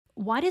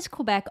Why does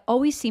Quebec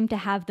always seem to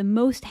have the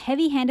most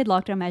heavy handed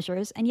lockdown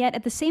measures, and yet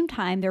at the same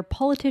time, their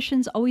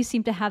politicians always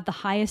seem to have the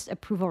highest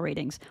approval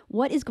ratings?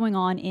 What is going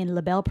on in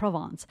La Belle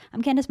Provence?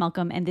 I'm Candice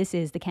Malcolm, and this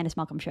is The Candice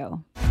Malcolm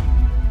Show.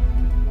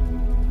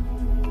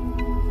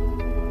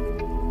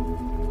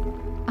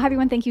 Hi,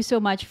 everyone. Thank you so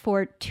much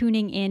for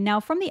tuning in. Now,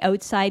 from the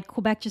outside,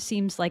 Quebec just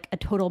seems like a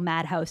total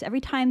madhouse.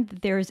 Every time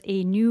that there's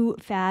a new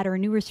fad or a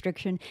new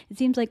restriction, it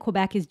seems like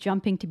Quebec is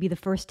jumping to be the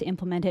first to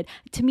implement it.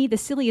 To me, the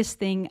silliest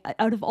thing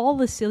out of all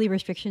the silly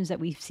restrictions that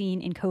we've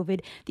seen in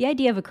COVID, the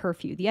idea of a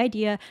curfew, the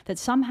idea that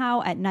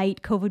somehow at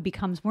night COVID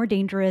becomes more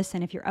dangerous,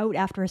 and if you're out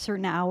after a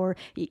certain hour,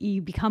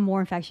 you become more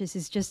infectious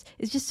is just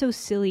so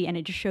silly, and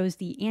it just shows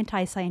the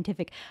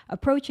anti-scientific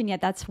approach. And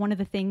yet, that's one of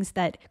the things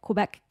that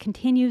Quebec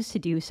continues to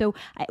do. So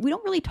we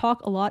don't really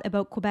talk a lot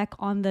about Quebec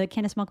on the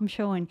Candice Malcolm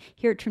Show and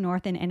here at True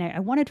North, and I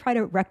want to try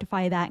to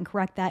rectify that and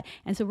correct that.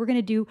 And so we're going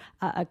to do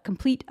a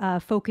complete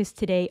focus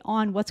today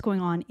on what's going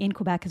on in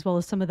Quebec, as well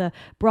as some of the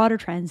broader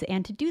trends.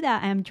 And to do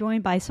that, I am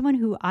joined by someone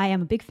who I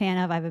am a big fan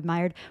of, I've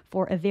admired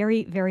for a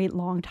very, very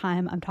long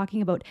time. I'm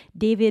talking about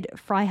David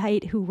Frei,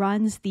 who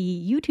runs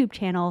the YouTube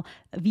channel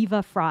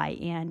Viva Frei.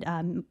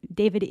 And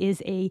David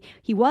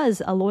he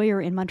was a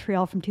lawyer in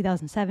Montreal from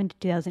 2007 to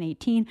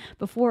 2018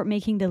 before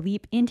making the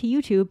leap into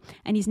YouTube.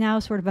 And he's now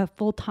sort of a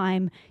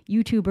full-time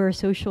YouTuber,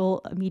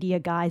 social media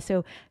guy.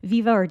 So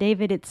Viva, or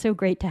David, it's so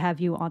great to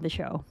have you on the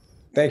show.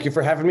 Thank you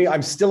for having me.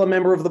 I'm still a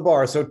member of the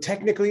bar. So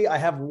technically I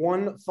have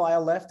one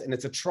file left, and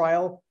it's a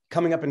trial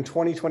coming up in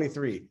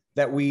 2023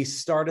 that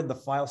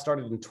the file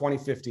started in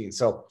 2015.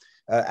 So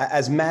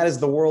as mad as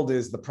the world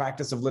is, the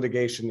practice of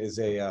litigation is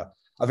a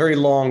very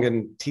long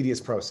and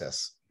tedious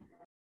process.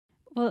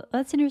 Well,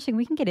 that's interesting.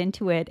 We can get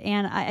into it.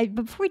 And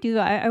but before we do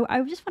that,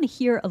 I just want to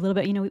hear a little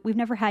bit. You know, we've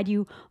never had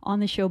you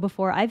on the show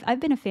before. I've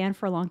been a fan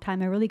for a long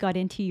time. I really got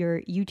into your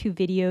YouTube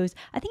videos.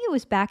 I think it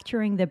was back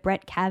during the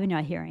Brett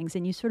Kavanaugh hearings,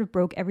 and you sort of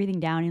broke everything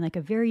down in like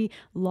a very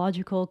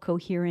logical,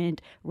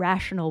 coherent,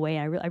 rational way.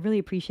 I really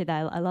appreciate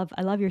that. I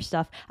love your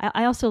stuff.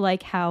 I also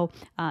like how,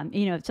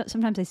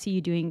 sometimes I see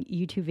you doing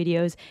YouTube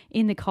videos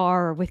in the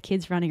car or with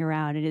kids running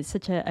around, and it's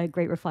such a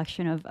great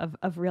reflection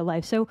of real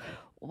life. So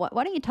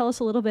why don't you tell us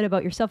a little bit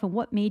about yourself and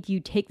what made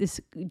you take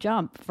this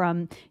jump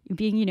from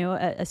being,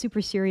 a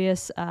super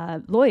serious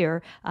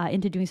lawyer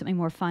into doing something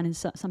more fun and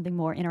something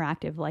more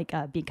interactive, like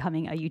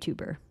becoming a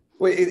YouTuber?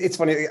 Well, it's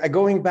funny.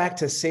 Going back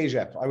to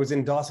Cégep, I was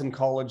in Dawson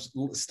College,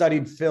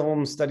 studied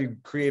film,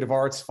 studied creative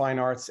arts, fine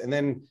arts, and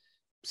then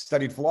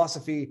studied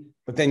philosophy.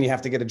 But then you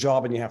have to get a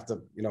job and you have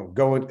to,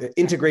 go and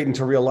integrate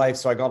into real life.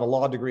 So I got a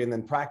law degree and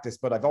then practice.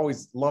 But I've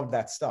always loved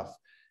that stuff.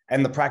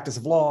 And the practice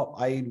of law,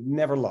 I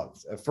never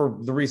loved for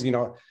the reason,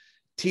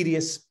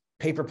 tedious,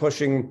 paper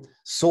pushing,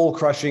 soul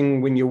crushing.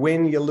 When you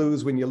win, you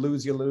lose. When you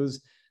lose, you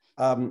lose.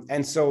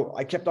 And so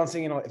I kept on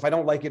saying, if I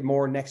don't like it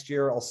more next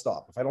year, I'll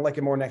stop. If I don't like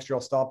it more next year,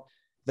 I'll stop.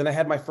 Then I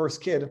had my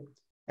first kid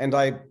and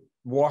I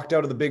walked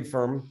out of the big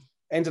firm,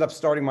 ended up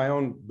starting my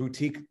own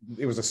boutique.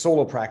 It was a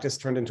solo practice,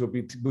 turned into a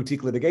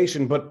boutique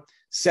litigation. But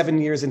 7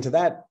 years into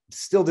that,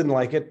 still didn't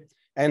like it.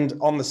 And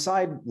on the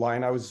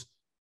sideline, I was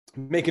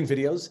making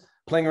videos,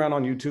 playing around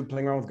on YouTube,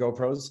 playing around with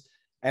GoPros.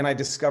 And I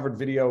discovered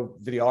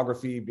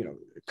videography,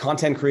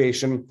 content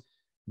creation.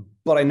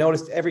 But I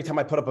noticed every time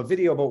I put up a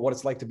video about what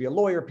it's like to be a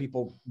lawyer,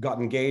 people got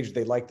engaged.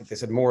 They liked it. They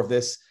said more of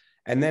this.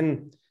 And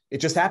then it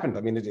just happened.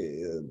 I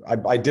mean,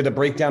 I did a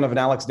breakdown of an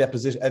Alex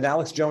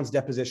Jones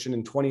deposition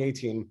in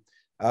 2018.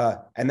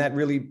 And that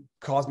really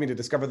caused me to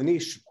discover the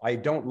niche. I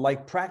don't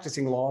like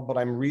practicing law, but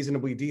I'm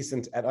reasonably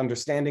decent at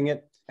understanding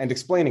it and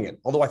explaining it.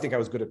 Although I think I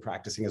was good at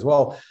practicing as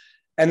well.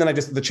 And then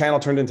the channel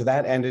turned into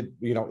that, and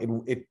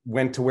it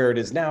went to where it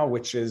is now,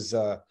 which is,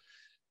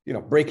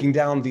 breaking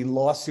down the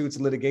lawsuits,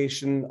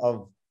 litigation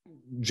of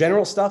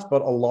general stuff,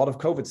 but a lot of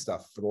COVID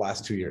stuff for the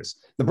last 2 years.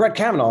 The Brett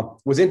Kavanaugh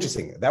was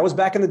interesting. That was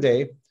back in the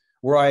day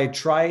where I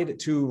tried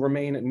to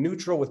remain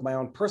neutral with my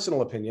own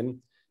personal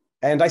opinion.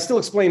 And I still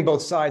explain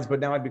both sides,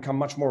 but now I've become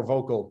much more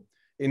vocal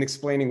in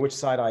explaining which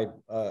side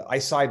I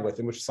side with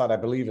and which side I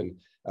believe in.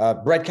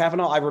 Brett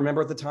Kavanaugh, I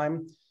remember at the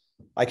time,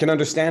 I can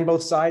understand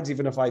both sides,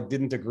 even if I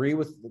didn't agree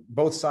with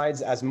both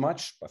sides as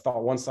much. I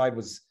thought one side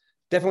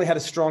definitely had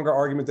a stronger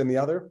argument than the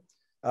other.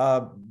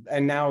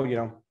 And now,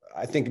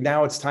 I think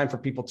now it's time for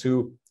people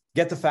to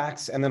get the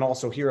facts and then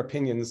also hear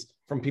opinions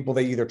from people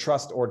they either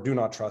trust or do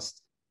not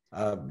trust,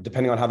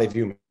 depending on how they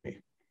view me.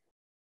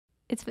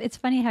 It's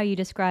funny how you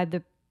describe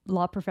the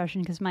law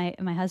profession, because my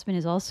husband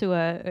is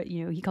also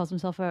he calls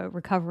himself a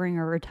recovering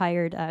or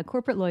retired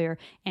corporate lawyer,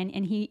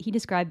 and he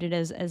described it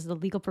as the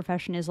legal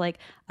profession is like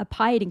a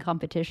pie eating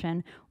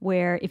competition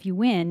where if you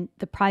win,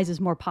 the prize is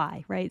more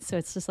pie, right? So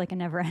it's just like a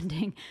never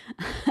ending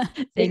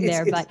thing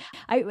there.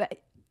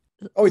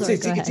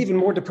 It's even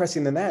more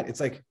depressing than that. It's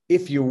like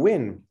if you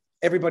win,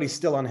 everybody's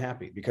still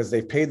unhappy because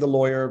they've paid the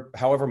lawyer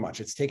however much.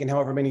 It's taken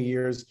however many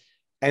years,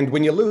 and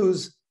when you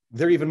lose,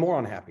 they're even more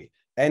unhappy.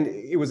 And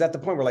it was at the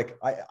point where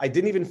I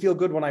didn't even feel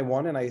good when I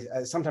won.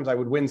 And sometimes I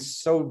would win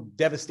so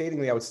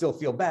devastatingly, I would still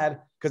feel bad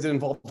because it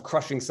involved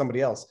crushing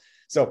somebody else.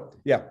 So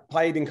yeah,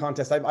 pie eating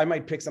contest. I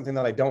might pick something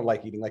that I don't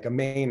like eating, like a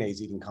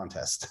mayonnaise eating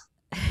contest.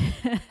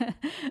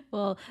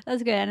 Well,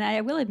 that's good. And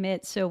I will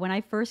admit, so when I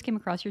first came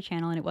across your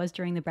channel, and it was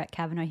during the Brett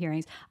Kavanaugh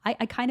hearings,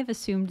 I kind of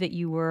assumed that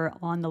you were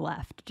on the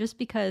left, just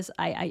because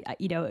I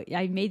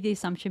made the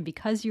assumption,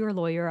 because you're a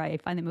lawyer, I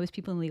find that most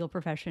people in the legal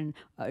profession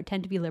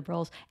tend to be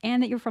liberals,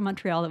 and that you're from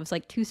Montreal. It was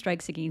like two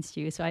strikes against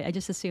you. So I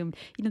just assumed,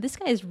 this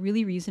guy is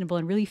really reasonable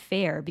and really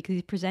fair because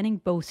he's presenting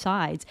both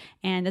sides.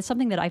 And that's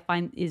something that I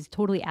find is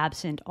totally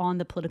absent on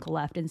the political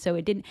left. And so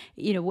it didn't,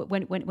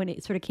 when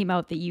it sort of came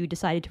out that you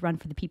decided to run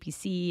for the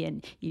PPC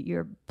and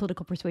your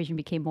political persuasion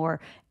became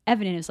more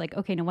evident, it's like,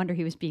 okay, no wonder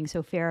he was being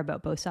so fair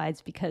about both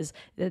sides, because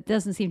it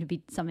doesn't seem to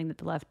be something that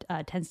the left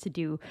tends to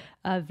do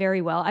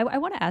very well. I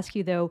want to ask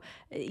you, though,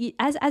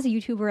 as a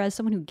YouTuber, as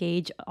someone who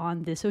gauge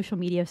on the social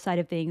media side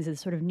of things, as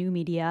sort of new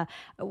media,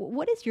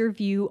 what is your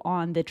view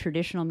on the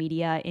traditional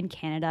media in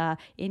Canada,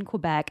 in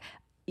Quebec?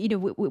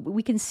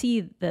 We can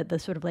see the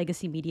sort of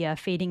legacy media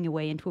fading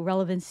away into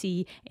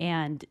irrelevancy,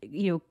 and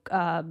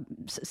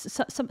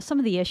some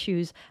of the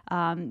issues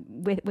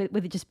with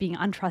it just being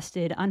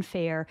untrusted,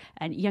 unfair,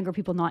 and younger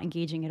people not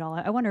engaging at all.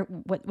 I wonder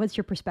what's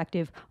your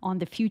perspective on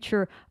the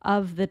future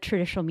of the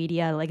traditional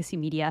media, legacy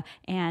media,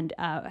 and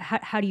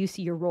how do you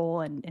see your role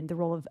and the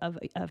role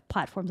of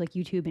platforms like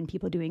YouTube and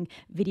people doing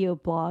video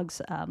blogs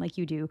like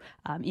you do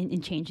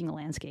in changing the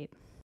landscape?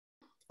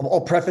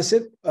 I'll preface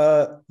it.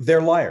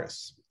 They're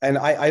liars. And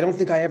I don't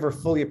think I ever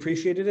fully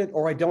appreciated it,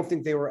 or I don't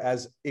think they were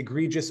as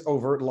egregious,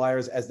 overt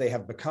liars as they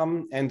have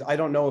become. And I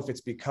don't know if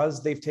it's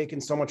because they've taken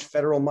so much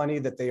federal money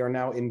that they are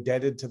now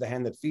indebted to the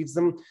hand that feeds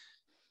them.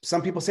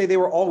 Some people say they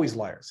were always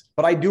liars.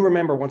 But I do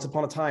remember once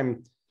upon a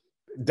time,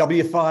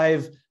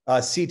 W5,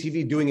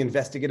 CTV doing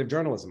investigative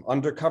journalism,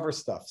 undercover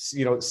stuff,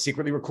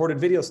 secretly recorded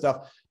video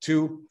stuff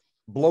to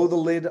blow the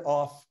lid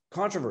off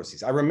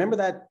controversies. I remember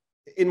that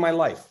in my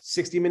life.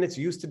 60 Minutes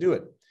used to do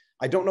it.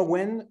 I don't know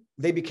when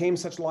they became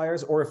such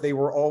liars, or if they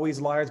were always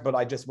liars, but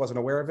I just wasn't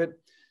aware of it.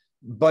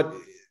 But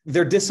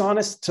they're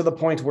dishonest to the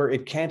point where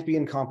it can't be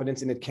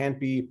incompetence, and it can't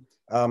be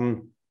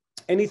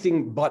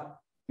anything but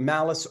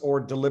malice or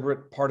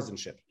deliberate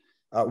partisanship.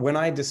 When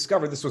I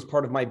discovered, this was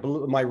part of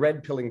my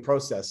red pilling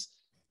process,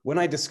 when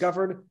I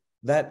discovered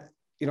that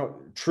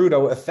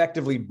Trudeau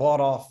effectively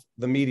bought off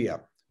the media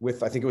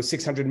with, I think it was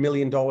 $600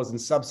 million in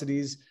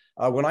subsidies.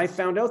 When I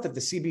found out that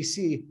the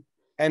CBC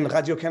and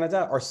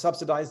Radio-Canada are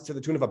subsidized to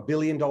the tune of $1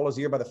 billion a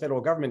year by the federal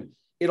government,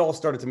 it all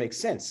started to make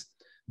sense.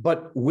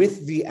 But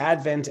with the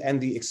advent and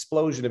the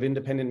explosion of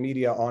independent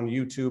media on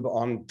YouTube,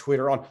 on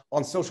Twitter,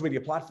 on social media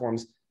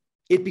platforms,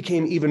 it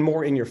became even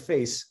more in your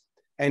face,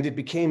 and it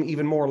became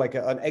even more like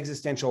an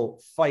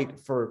existential fight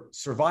for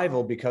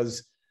survival,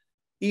 because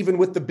even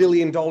with the $1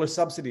 billion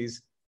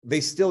subsidies,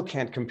 they still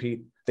can't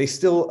compete. They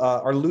still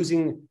are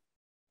losing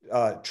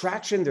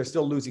traction, they're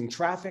still losing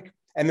traffic,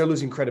 and they're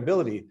losing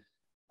credibility.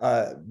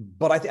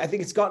 But I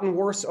think it's gotten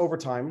worse over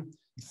time.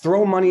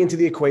 Throw money into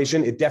the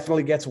equation, it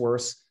definitely gets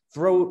worse.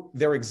 Throw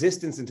their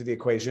existence into the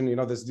equation.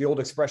 There's the old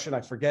expression,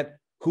 I forget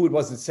who it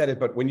was that said it,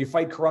 but when you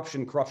fight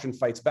corruption, corruption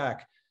fights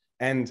back.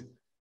 And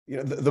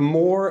the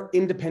more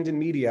independent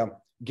media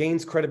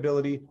gains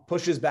credibility,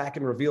 pushes back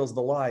and reveals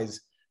the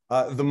lies,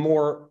 the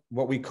more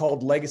what we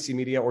called legacy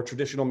media or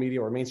traditional media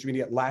or mainstream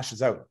media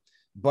lashes out.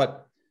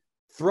 But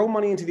throw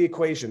money into the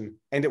equation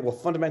and it will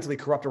fundamentally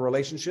corrupt a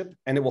relationship,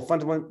 and it will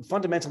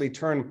fundamentally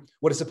turn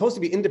what is supposed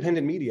to be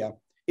independent media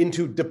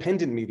into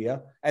dependent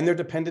media, and they're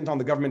dependent on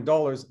the government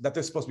dollars that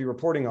they're supposed to be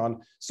reporting on.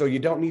 So you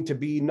don't need to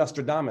be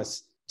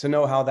Nostradamus to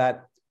know how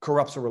that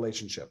corrupts a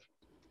relationship.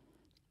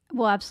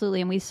 Well,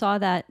 absolutely. And we saw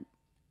that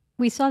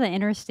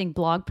interesting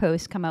blog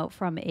post come out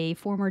from a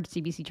former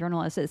CBC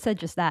journalist that said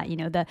just that,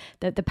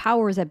 the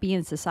powers that be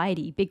in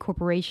society, big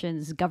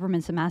corporations,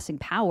 governments amassing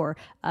power,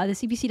 the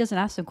CBC doesn't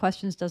ask them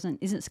questions,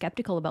 isn't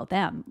skeptical about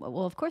them.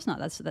 Well, of course not.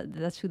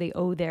 That's who they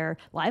owe their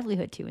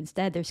livelihood to.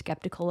 Instead, they're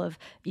skeptical of,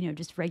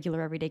 just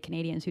regular everyday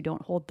Canadians who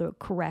don't hold the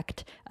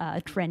correct,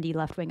 trendy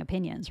left-wing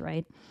opinions,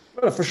 right?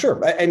 For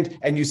sure.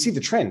 And you see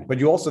the trend, but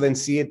you also then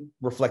see it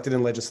reflected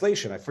in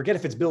legislation. I forget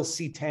if it's Bill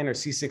C-10 or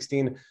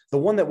C-16, the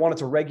one that wanted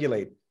to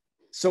regulate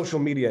social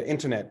media,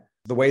 internet,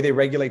 the way they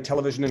regulate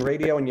television and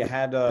radio. And you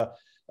had,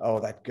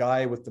 that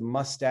guy with the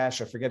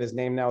mustache, I forget his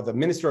name now, the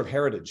Minister of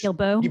Heritage.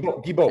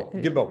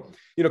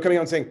 Guilbeault, coming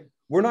out and saying,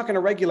 we're not going to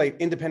regulate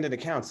independent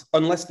accounts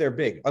unless they're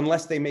big,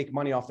 unless they make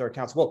money off their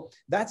accounts. Well,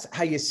 that's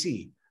how you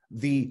see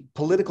the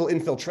political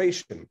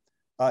infiltration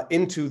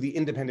into the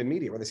independent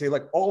media, where they say,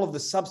 like, all of the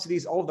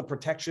subsidies, all of the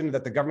protection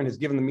that the government has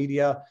given the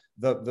media,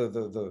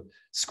 the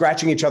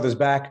scratching each other's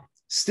back,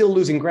 still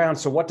losing ground.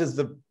 So what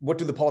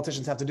do the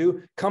politicians have to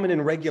do? Come in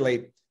and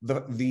regulate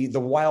the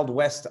wild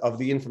west of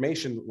the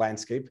information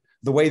landscape,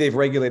 the way they've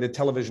regulated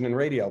television and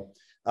radio.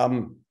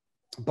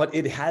 But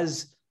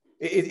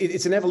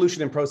it's an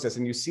evolution in process,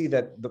 and you see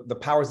that the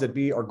powers that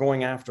be are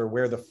going after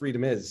where the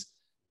freedom is.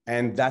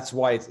 And that's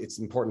why it's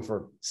important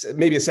for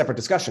maybe a separate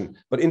discussion,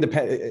 but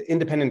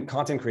independent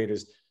content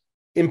creators,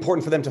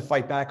 important for them to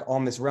fight back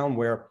on this realm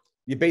where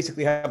you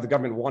basically have the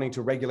government wanting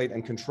to regulate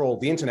and control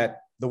the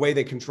internet the way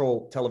they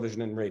control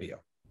television and radio.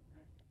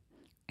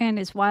 And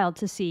it's wild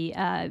to see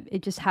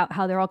it just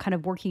how they're all kind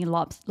of working in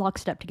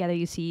lockstep together.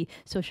 You see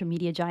social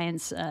media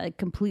giants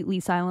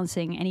completely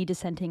silencing any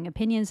dissenting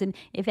opinions. And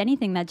if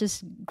anything, that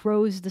just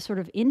grows the sort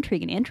of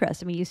intrigue and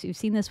interest. I mean, you've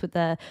seen this with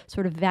the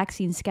sort of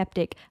vaccine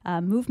skeptic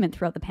movement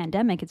throughout the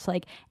pandemic. It's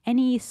like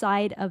any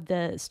side of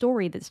the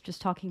story that's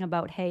just talking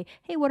about, hey,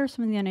 what are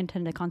some of the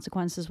unintended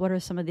consequences? What are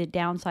some of the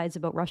downsides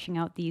about rushing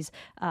out these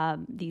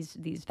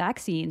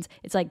vaccines?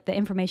 It's like the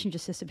information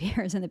just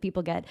disappears and the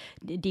people get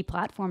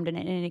deplatformed, and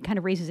it kind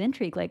of raises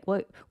intrigue. Like,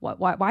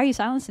 why are you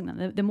silencing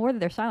them? The more that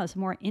they're silenced, the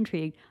more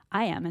intrigued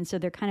I am. And so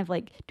they're kind of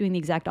like doing the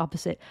exact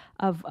opposite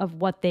of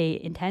what they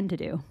intend to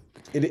do.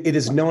 It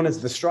is known as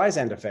the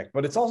Streisand effect,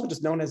 but it's also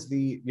just known as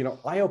the,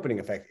 eye-opening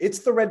effect. It's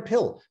the red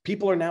pill.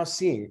 People are now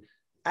seeing,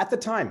 at the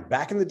time,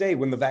 back in the day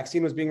when the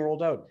vaccine was being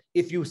rolled out,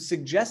 if you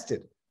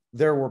suggested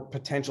there were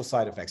potential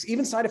side effects,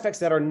 even side effects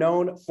that are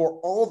known for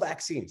all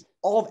vaccines,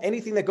 all of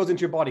anything that goes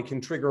into your body can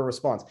trigger a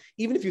response.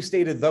 Even if you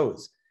stated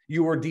those,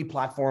 you were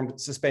deplatformed,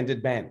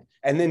 suspended, banned.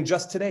 And then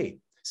just today,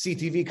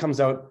 CTV comes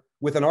out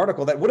with an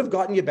article that would have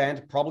gotten you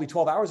banned probably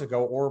 12 hours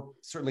ago, or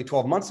certainly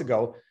 12 months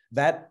ago,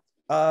 that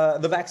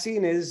the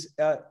vaccine is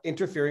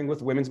interfering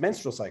with women's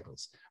menstrual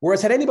cycles.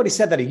 Whereas had anybody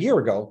said that a year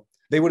ago,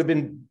 they would have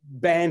been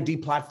banned,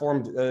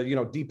 deplatformed,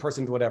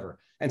 depersoned, whatever.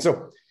 And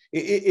so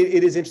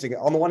it is interesting.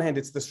 On the one hand,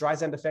 it's the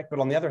Streisand effect, but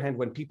on the other hand,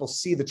 when people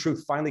see the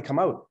truth finally come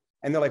out,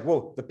 and they're like,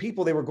 whoa, the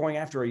people they were going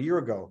after a year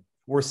ago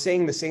were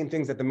saying the same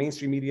things that the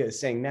mainstream media is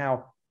saying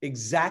now,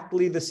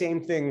 exactly the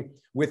same thing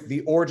with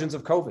the origins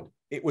of COVID.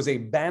 It was a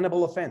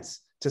bannable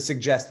offense to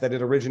suggest that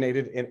it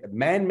originated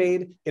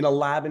man-made in a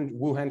lab in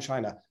Wuhan,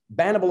 China.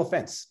 Bannable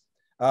offense.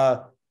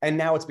 And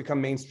now it's become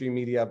mainstream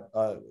media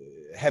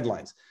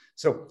headlines.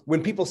 So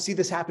when people see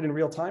this happen in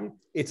real time,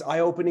 it's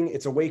eye-opening,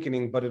 it's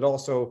awakening, but it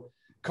also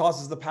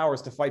causes the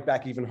powers to fight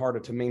back even harder,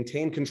 to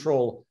maintain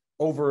control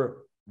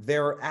over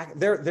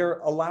they're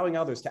allowing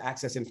others to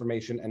access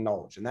information and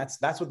knowledge. And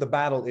that's what the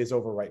battle is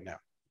over right now.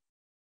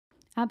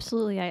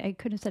 Absolutely. I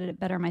couldn't have said it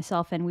better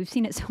myself. And we've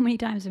seen it so many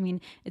times. I mean,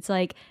 it's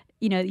like,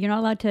 you're not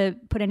allowed to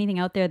put anything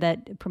out there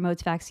that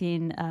promotes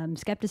vaccine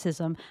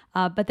skepticism.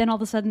 But then all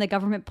of a sudden the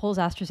government pulls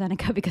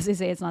AstraZeneca because they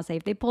say it's not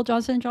safe. They pull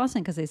Johnson &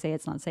 Johnson because they say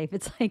it's not safe.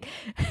 It's like,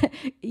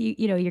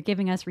 you're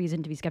giving us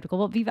reason to be skeptical.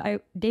 Well, Viva,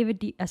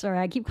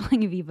 I keep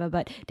calling you Viva,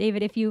 but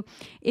David,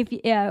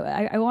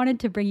 I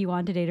wanted to bring you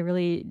on today to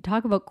really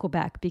talk about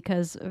Quebec,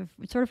 because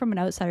sort of from an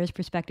outsider's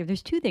perspective,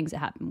 there's two things that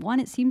happen. One,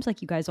 it seems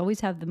like you guys always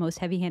have the most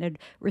heavy-handed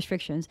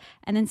restrictions.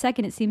 And then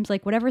second, it seems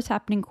like whatever's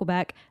happening in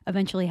Quebec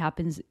eventually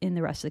happens in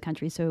the rest of the country.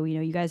 So,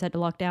 you guys had to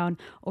lock down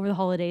over the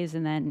holidays.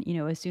 And then,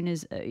 as soon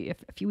as a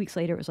few weeks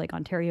later, it was like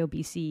Ontario,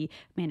 BC,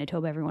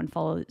 Manitoba, everyone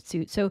followed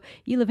suit. So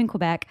you live in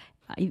Quebec.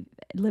 You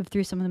lived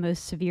through some of the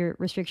most severe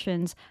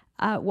restrictions.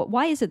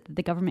 Why is it that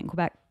the government in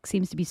Quebec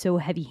seems to be so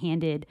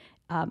heavy-handed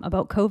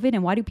about COVID,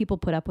 and why do people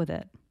put up with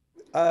it?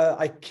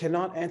 I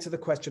cannot answer the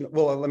question.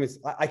 Well,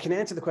 I can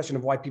answer the question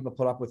of why people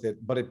put up with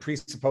it, but it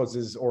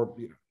presupposes, or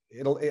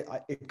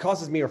it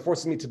causes me or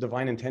forces me to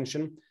divine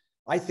intention.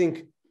 I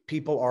think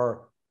people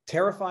are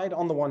terrified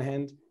on the one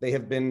hand. They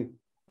have been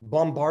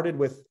bombarded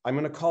with, I'm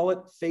going to call it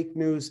fake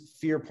news,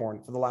 fear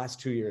porn for the last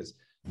 2 years,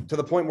 to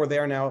the point where they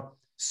are now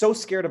so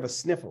scared of a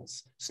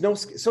sniffles,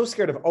 so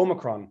scared of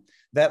Omicron,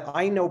 that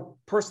I know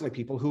personally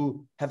people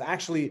who have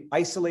actually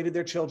isolated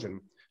their children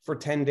for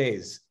 10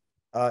 days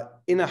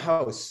in a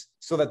house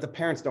so that the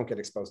parents don't get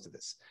exposed to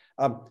this.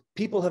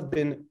 People have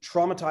been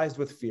traumatized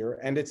with fear,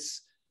 and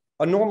it's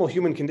a normal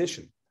human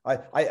condition.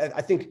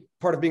 I think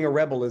part of being a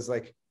rebel is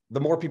like, the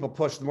more people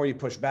push, the more you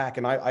push back.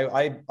 And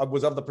I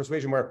was of the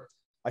persuasion where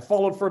I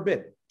followed for a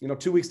bit,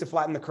 2 weeks to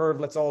flatten the curve.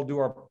 Let's all do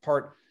our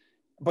part.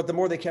 But the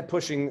more they kept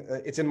pushing,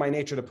 it's in my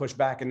nature to push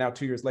back. And now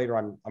 2 years later,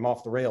 I'm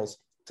off the rails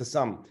to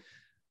some.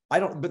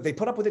 But they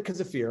put up with it because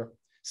of fear.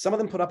 Some of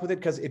them put up with it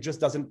because it just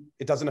doesn't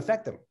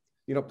affect them.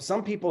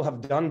 Some people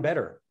have done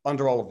better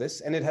under all of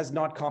this, and it has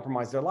not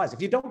compromised their lives.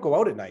 If you don't go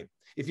out at night,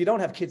 if you don't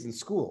have kids in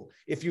school,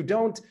 if you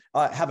don't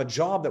have a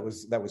job that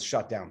was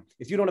shut down,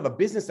 if you don't have a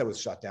business that was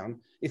shut down,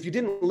 if you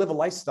didn't live a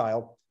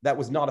lifestyle that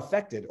was not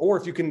affected, or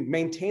if you can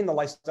maintain the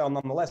lifestyle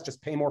nonetheless,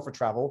 just pay more for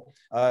travel,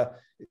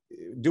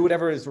 do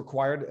whatever is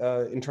required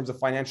in terms of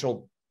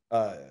financial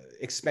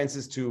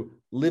expenses to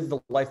live the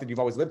life that you've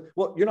always lived,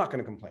 well, you're not going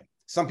to complain.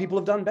 Some people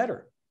have done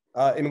better.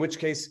 In which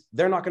case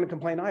they're not going to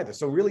complain either.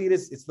 So really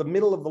it's the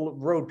middle of the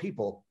road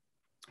people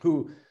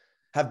who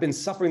have been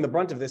suffering the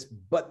brunt of this,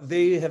 but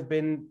they've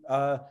been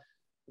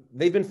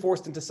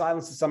forced into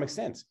silence to some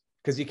extent,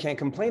 because you can't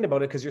complain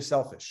about it because you're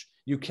selfish.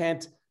 You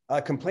can't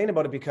complain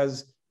about it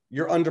because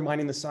you're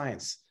undermining the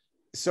science.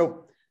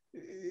 So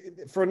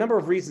for a number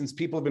of reasons,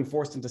 people have been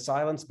forced into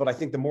silence, but I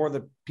think the more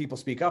that people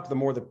speak up, the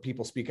more that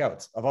people speak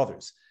out of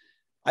others.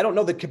 I don't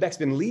know that Quebec's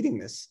been leading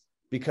this,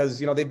 because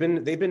they've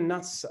been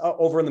nuts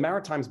over in the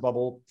Maritimes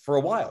bubble for a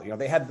while.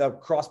 They had the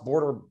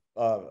cross-border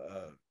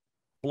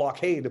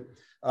blockade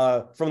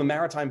from the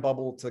Maritime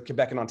bubble to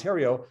Quebec and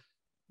Ontario.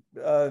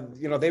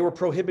 They were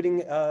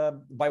prohibiting,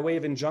 by way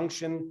of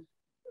injunction,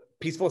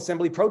 peaceful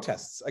assembly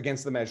protests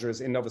against the measures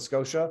in Nova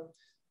Scotia.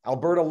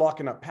 Alberta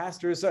locking up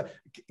pastors.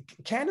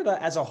 Canada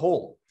as a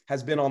whole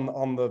has been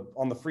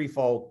on the free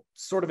fall,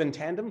 sort of in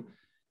tandem.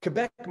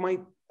 Quebec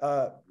might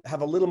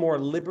have a little more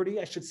liberty,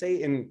 I should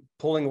say, in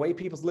pulling away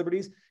people's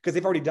liberties, because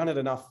they've already done it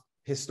enough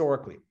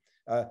historically.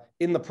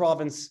 In the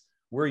province,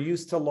 we're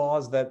used to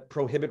laws that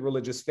prohibit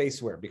religious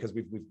face wear because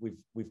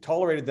we've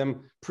tolerated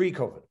them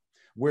pre-COVID.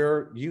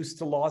 We're used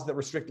to laws that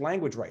restrict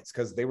language rights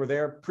because they were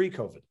there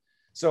pre-COVID.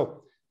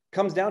 So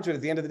comes down to it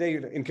at the end of the day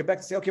in Quebec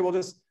to say, okay, well,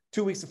 just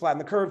 2 weeks to flatten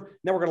the curve.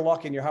 Now we're going to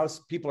lock in your house.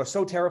 People are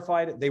so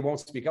terrified, they won't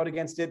speak out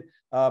against it.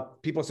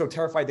 People are so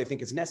terrified, they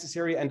think it's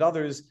necessary. And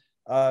others,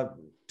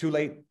 too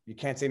late, you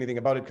can't say anything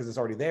about it because it's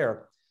already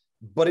there.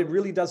 But it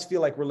really does feel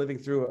like we're living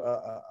through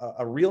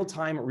a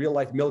real-time,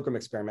 real-life Milgram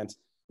experiment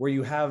where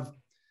you have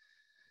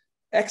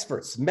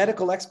experts,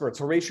 medical experts,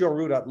 Horatio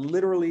Arruda,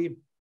 literally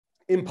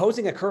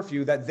imposing a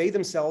curfew that they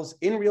themselves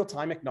in real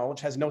time acknowledge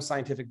has no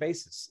scientific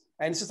basis.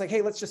 And it's just like,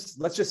 hey, let's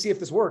just see if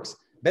this works.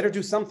 Better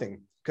do something,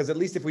 because at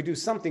least if we do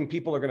something,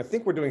 people are going to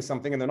think we're doing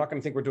something, and they're not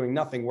going to think we're doing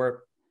nothing,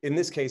 where in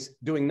this case,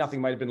 doing nothing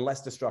might have been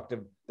less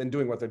destructive than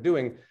doing what they're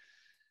doing.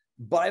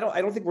 But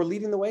I don't think we're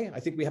leading the way. I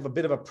think we have a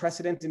bit of a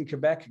precedent in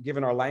Quebec,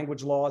 given our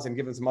language laws and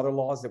given some other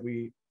laws that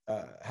we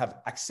have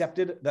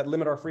accepted that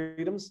limit our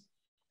freedoms.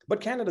 But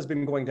Canada's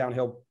been going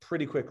downhill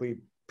pretty quickly,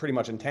 pretty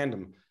much in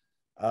tandem.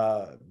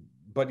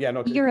 But yeah,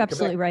 no, you're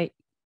absolutely right.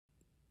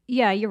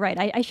 Yeah, you're right.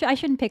 I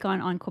shouldn't pick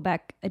on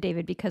Quebec,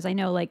 David, because I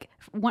know like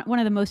one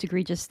of the most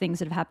egregious things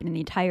that have happened in the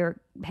entire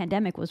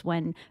pandemic was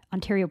when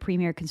Ontario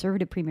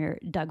Conservative Premier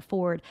Doug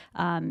Ford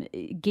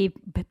gave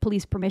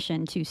police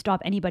permission to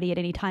stop anybody at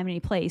any time, any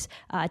place,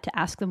 to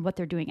ask them what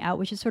they're doing out,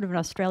 which is sort of an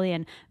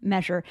Australian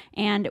measure.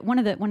 And one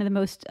of the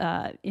most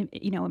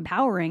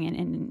empowering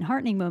and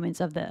heartening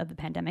moments of the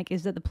pandemic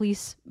is that the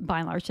police, by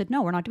and large, said,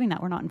 no, we're not doing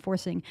that. We're not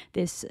enforcing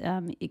this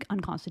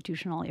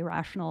unconstitutional,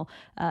 irrational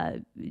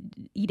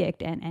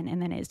edict,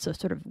 and then it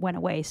sort of went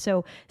away.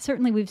 So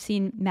certainly we've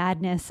seen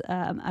madness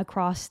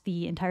across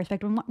the entire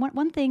spectrum.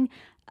 One thing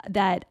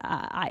that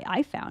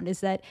I found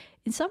is that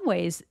in some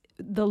ways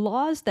the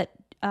laws that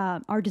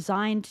are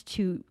designed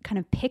to kind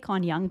of pick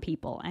on young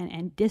people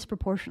and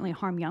disproportionately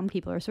harm young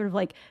people are sort of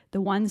like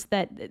the ones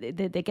that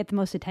get the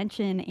most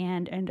attention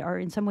and are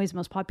in some ways the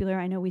most popular.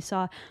 I know we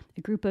saw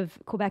a group of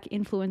Quebec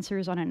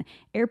influencers on an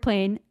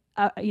airplane.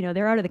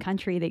 They're out of the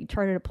country. They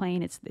chartered a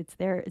plane. It's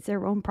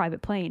their own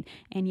private plane,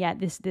 and yet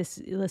this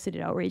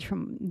elicited outrage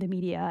from the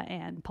media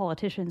and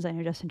politicians. I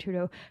know Justin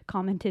Trudeau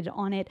commented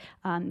on it.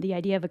 The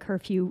idea of a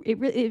curfew, it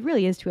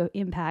really is to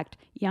impact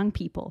young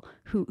people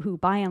who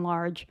by and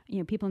large,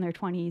 people in their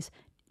 20s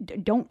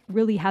don't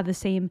really have the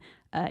same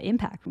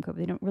impact from COVID.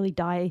 They don't really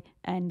die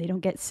and they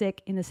don't get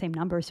sick in the same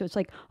number. So it's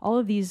like all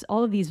of these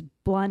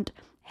blunt,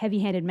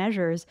 heavy-handed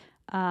measures.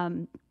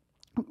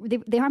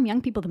 They harm young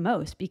people the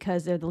most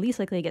because they're the least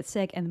likely to get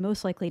sick and the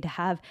most likely to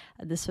have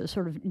this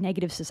sort of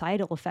negative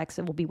societal effects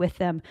that will be with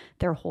them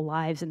their whole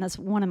lives. And that's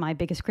one of my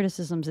biggest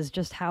criticisms is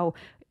just how,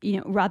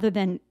 rather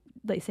than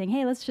like saying,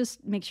 hey, let's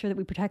just make sure that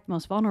we protect the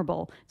most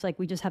vulnerable. It's like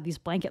we just have these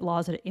blanket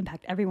laws that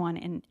impact everyone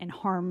and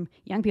harm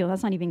young people.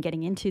 That's not even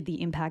getting into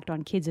the impact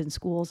on kids in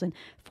schools and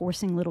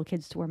forcing little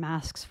kids to wear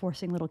masks,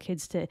 forcing little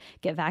kids to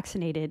get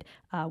vaccinated,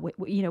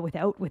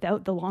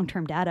 without the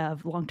long-term data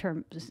of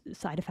long-term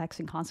side effects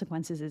and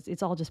consequences.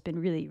 It's all just been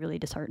really, really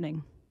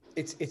disheartening.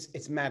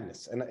 It's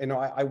madness. And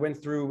I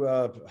went through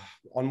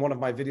on one of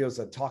my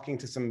videos talking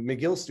to some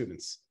McGill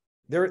students.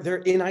 They're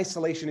in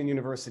isolation in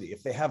university.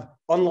 If they have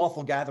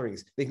unlawful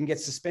gatherings, they can get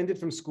suspended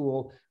from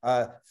school,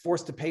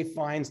 forced to pay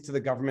fines to the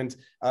government.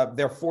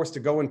 They're forced to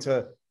go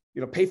into,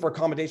 pay for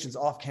accommodations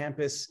off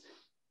campus.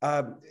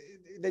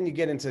 Then you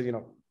get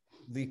into,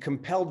 the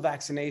compelled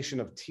vaccination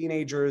of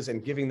teenagers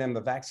and giving them the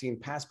vaccine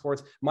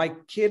passports. My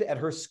kid at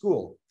her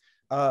school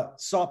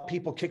saw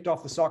people kicked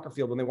off the soccer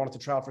field when they wanted to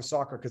try out for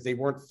soccer because they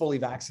weren't fully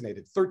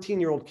vaccinated.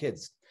 13-year-old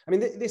kids. I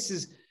mean, this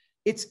is...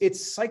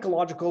 It's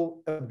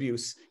psychological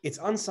abuse. It's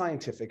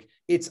unscientific.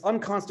 It's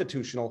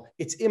unconstitutional.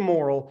 It's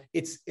immoral.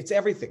 It's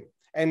everything.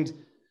 And,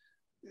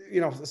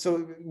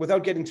 so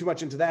without getting too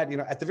much into that,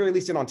 at the very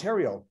least in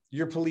Ontario,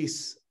 your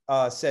police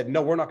said,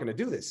 no, we're not going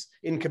to do this.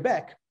 In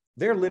Quebec,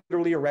 they're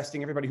literally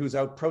arresting everybody who's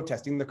out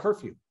protesting the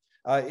curfew.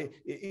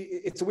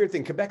 It's a weird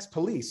thing. Quebec's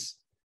police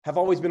have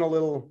always been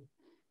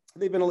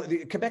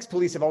Quebec's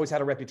police have always had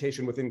a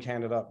reputation within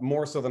Canada,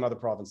 more so than other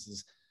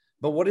provinces.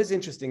 But what is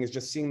interesting is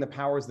just seeing the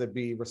powers that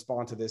be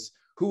respond to this,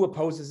 who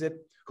opposes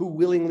it, who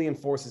willingly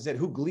enforces it,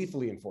 who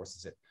gleefully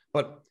enforces it.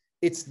 But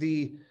it's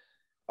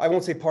I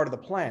won't say part of the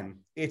plan,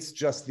 it's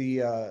just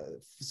the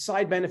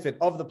side benefit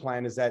of the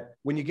plan is that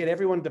when you get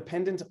everyone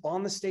dependent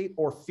on the state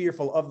or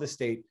fearful of the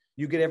state,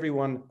 you get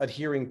everyone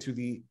adhering to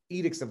the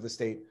edicts of the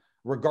state,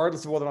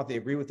 regardless of whether or not they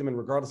agree with them and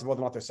regardless of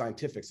whether or not they're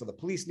scientific. So the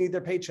police need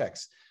their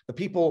paychecks. The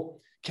people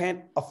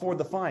can't afford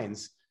the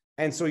fines.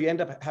 And so you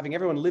end up having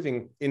everyone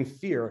living in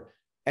fear.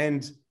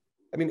 And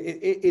I mean,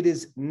 it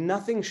is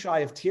nothing shy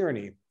of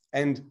tyranny.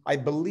 And I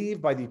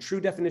believe by the true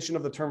definition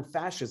of the term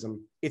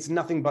fascism, it's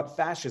nothing but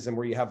fascism,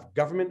 where you have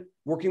government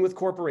working with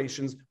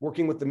corporations,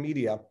 working with the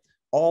media,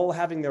 all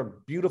having their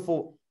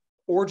beautiful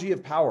orgy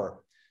of power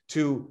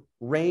to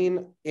reign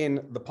in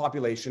the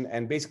population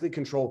and basically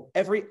control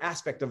every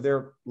aspect of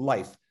their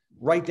life,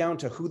 right down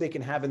to who they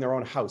can have in their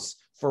own house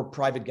for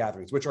private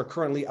gatherings, which are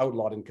currently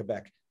outlawed in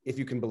Quebec, if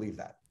you can believe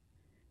that.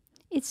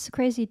 It's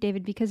crazy,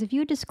 David, because if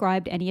you had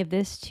described any of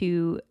this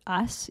to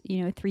us,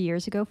 3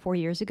 years ago, 4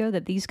 years ago,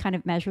 that these kind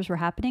of measures were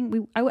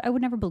happening, I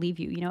would never believe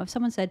you. If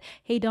someone said,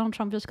 hey, Donald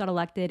Trump just got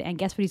elected and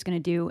guess what he's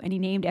going to do? And he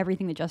named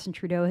everything that Justin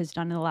Trudeau has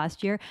done in the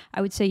last year,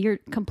 I would say you're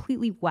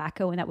completely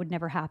wacko and that would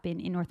never happen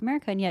in North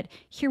America. And yet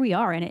here we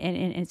are and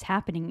it's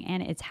happening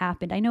and it's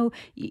happened. I know,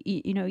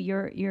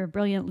 you're a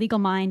brilliant legal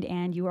mind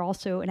and you are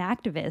also an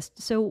activist.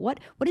 So what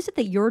is it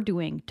that you're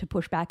doing to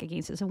push back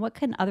against this? And what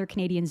can other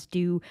Canadians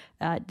do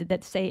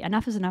that say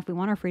enough is enough. We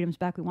want our freedoms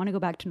back. We want to go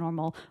back to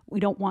normal. We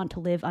don't want to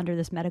live under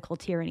this medical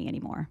tyranny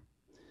anymore.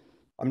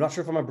 I'm not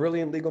sure if I'm a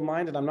brilliant legal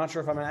mind, and I'm not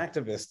sure if I'm an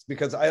activist,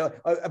 because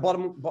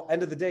bottom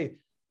end of the day,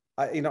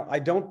 I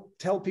don't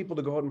tell people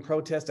to go out and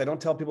protest. I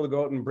don't tell people to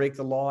go out and break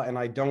the law, and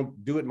I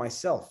don't do it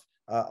myself.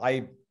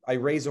 I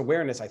raise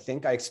awareness. I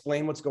think I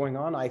explain what's going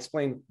on. I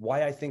explain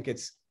why I think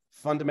it's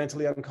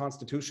fundamentally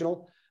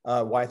unconstitutional,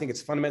 why I think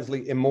it's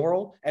fundamentally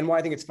immoral, and why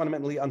I think it's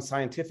fundamentally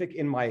unscientific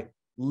in my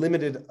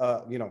limited,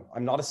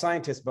 I'm not a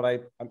scientist, but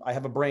I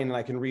have a brain and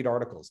I can read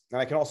articles.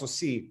 And I can also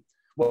see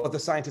what the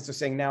scientists are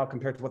saying now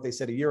compared to what they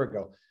said a year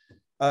ago.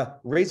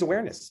 Raise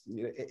awareness,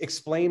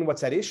 explain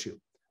what's at issue.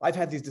 I've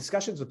had these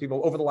discussions with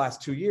people over the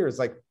last 2 years,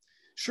 like,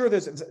 sure,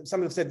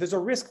 some have said there's a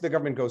risk the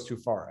government goes too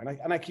far.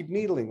 And I keep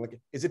needling, like,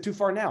 is it too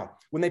far now?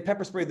 When they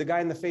pepper sprayed the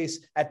guy in the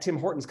face at Tim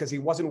Hortons because he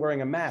wasn't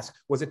wearing a mask,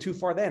 was it too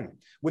far then?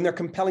 When they're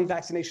compelling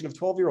vaccination of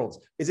 12-year-olds,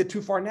 is it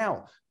too far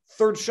now?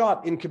 Third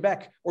shot in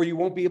Quebec, or you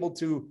won't be able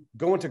to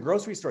go into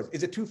grocery stores.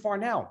 Is it too far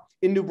now?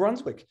 In New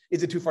Brunswick,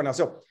 is it too far now?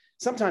 So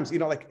sometimes,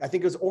 I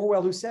think it was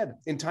Orwell who said,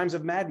 in times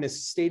of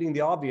madness, stating the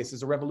obvious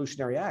is a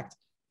revolutionary act.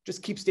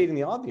 Just keep stating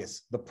the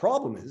obvious. The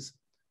problem is,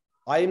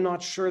 I am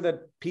not sure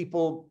that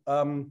people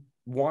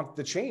want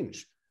the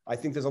change. I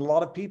think there's a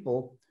lot of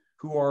people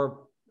who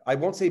are, I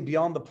won't say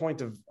beyond the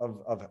point of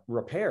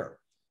repair,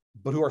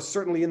 but who are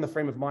certainly in the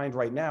frame of mind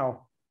right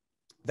now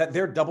that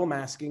they're double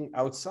masking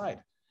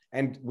outside.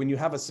 And when you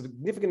have a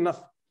significant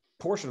enough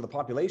portion of the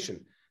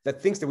population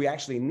that thinks that we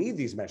actually need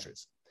these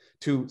measures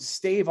to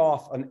stave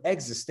off an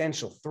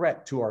existential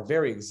threat to our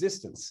very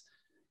existence,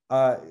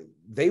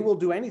 they will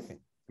do anything.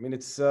 I mean,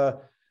 it's,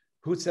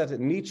 who said it?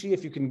 Nietzsche,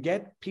 if you can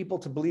get people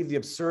to believe the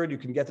absurd, you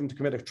can get them to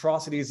commit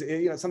atrocities,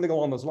 something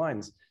along those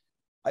lines.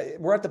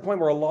 We're at the point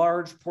where a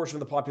large portion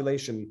of the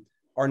population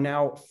are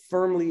now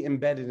firmly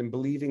embedded in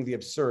believing the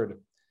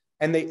absurd.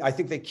 And I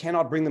think they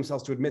cannot bring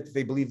themselves to admit that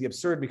they believe the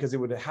absurd, because it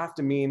would have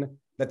to mean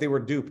that they were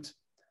duped,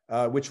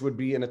 which would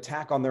be an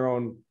attack on their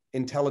own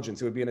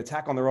intelligence. It would be an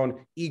attack on their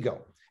own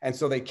ego. And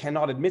so they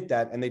cannot admit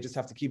that. And they just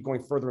have to keep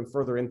going further and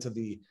further into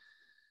the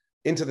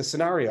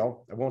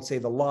scenario. I won't say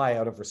the lie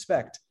out of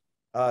respect.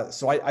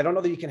 So I don't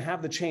know that you can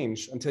have the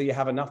change until you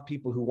have enough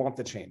people who want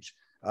the change.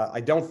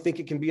 I don't think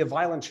it can be a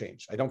violent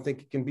change. I don't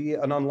think it can be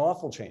an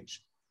unlawful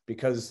change,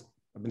 because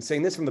I've been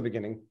saying this from the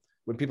beginning.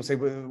 When people say,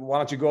 well, why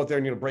don't you go out there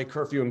and break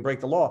curfew and break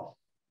the law?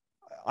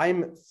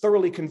 I'm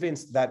thoroughly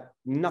convinced that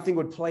nothing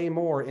would play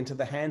more into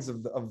the hands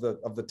of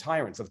the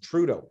tyrants, of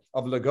Trudeau,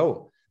 of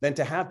Legault, than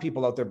to have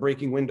people out there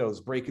breaking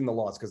windows, breaking the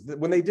laws. Because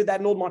when they did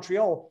that in Old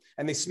Montreal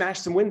and they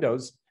smashed some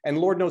windows, and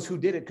Lord knows who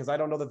did it, because I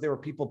don't know that there were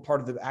people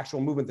part of the actual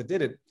movement that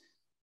did it.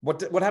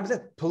 What happens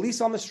then? Police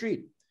on the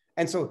street.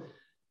 And so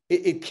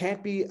it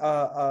can't be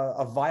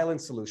a violent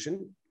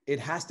solution. It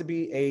has to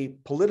be a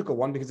political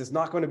one, because it's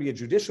not going to be a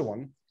judicial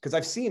one, because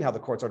I've seen how the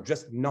courts are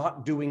just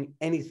not doing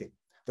anything.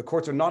 The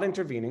courts are not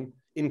intervening.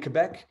 In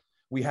Quebec,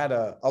 we had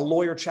a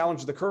lawyer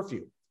challenge the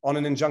curfew on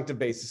an injunctive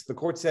basis. The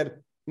court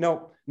said,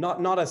 no,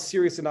 not a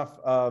serious enough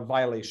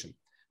violation.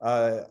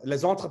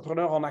 Les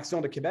Entrepreneurs en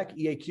Action de Québec,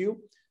 EAQ,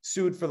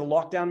 sued for the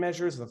lockdown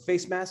measures, the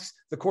face masks.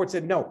 The court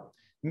said, no,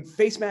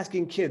 face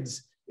masking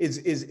kids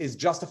is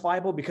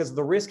justifiable because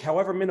the risk,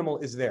 however minimal,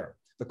 is there.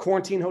 The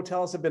quarantine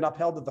hotels have been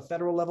upheld at the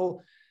federal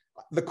level.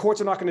 The courts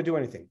are not going to do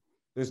anything.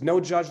 There's no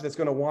judge that's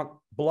going to want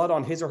blood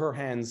on his or her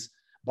hands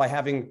by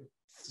having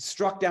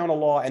struck down a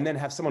law and then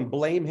have someone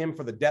blame him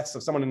for the deaths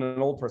of someone in an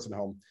old person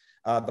home.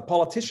 The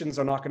politicians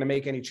are not going to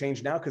make any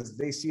change now because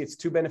they see it's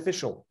too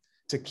beneficial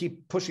to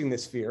keep pushing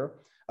this fear.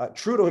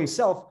 Trudeau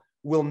himself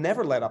will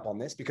never let up on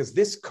this, because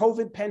this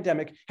COVID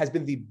pandemic has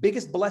been the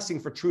biggest blessing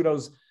for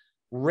Trudeau's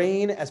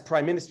reign as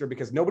prime minister,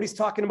 because nobody's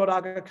talking about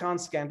Aga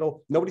Khan's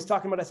scandal. Nobody's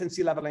talking about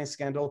SNC Lavalin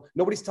scandal.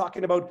 Nobody's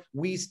talking about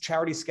We's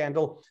charity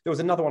scandal. There was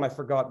another one I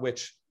forgot,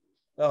 which,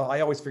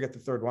 I always forget the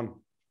third one.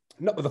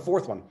 No, the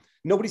fourth one.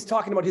 Nobody's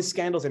talking about his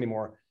scandals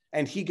anymore.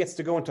 And he gets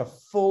to go into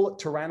full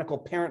tyrannical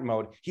parent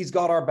mode. He's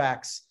got our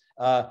backs.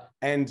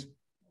 And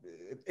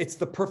it's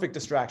the perfect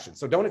distraction.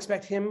 So don't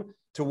expect him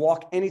to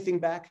walk anything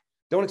back.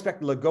 Don't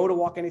expect Legault to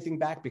walk anything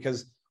back,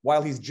 because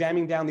while he's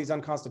jamming down these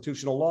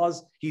unconstitutional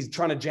laws, he's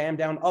trying to jam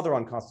down other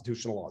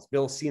unconstitutional laws.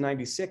 Bill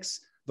C-96,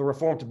 the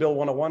reform to Bill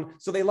 101.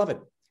 So they love it.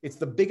 It's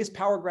the biggest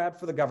power grab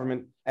for the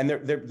government, and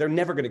they're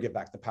never going to give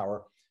back the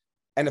power.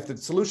 And if the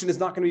solution is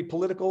not going to be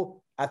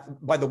political,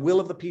 by the will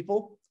of the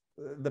people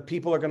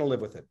are going to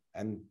live with it.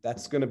 And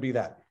that's going to be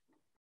that.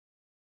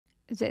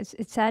 It's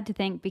sad to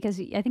think, because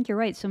I think you're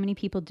right. So many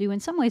people do in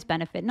some ways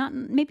benefit,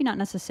 maybe not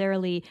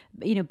necessarily,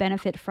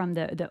 benefit from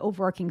the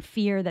overarching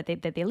fear that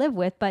they live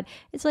with. But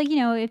it's like,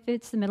 if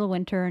it's the middle of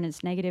winter and it's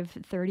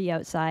 -30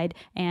 outside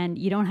and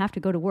you don't have to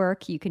go to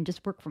work, you can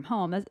just work from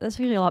home. That's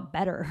really a lot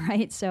better,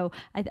 right? So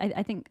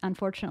I think,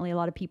 unfortunately, a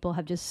lot of people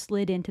have just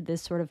slid into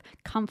this sort of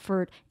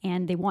comfort,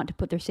 and they want to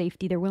put their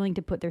safety. They're willing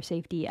to put their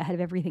safety ahead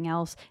of everything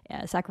else,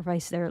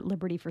 sacrifice their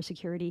liberty for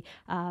security.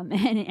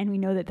 And we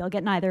know that they'll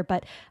get neither.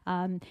 But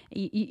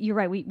you're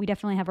right. We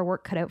definitely have our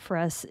work cut out for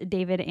us,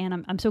 David.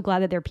 And I'm so glad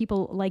that there are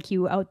people like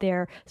you out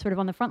there sort of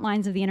on the front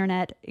lines of the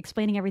internet,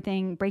 explaining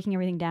everything, breaking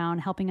everything down,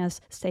 helping us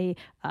stay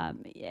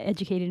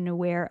educated and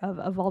aware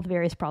of all the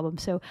various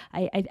problems. So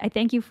I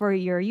thank you for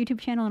your YouTube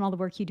channel and all the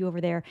work you do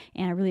over there.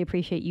 And I really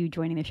appreciate you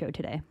joining the show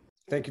today.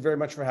 Thank you very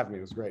much for having me.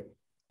 It was great.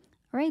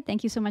 All right.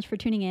 Thank you so much for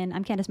tuning in.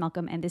 I'm Candace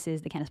Malcolm, and this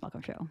is The Candace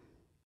Malcolm Show.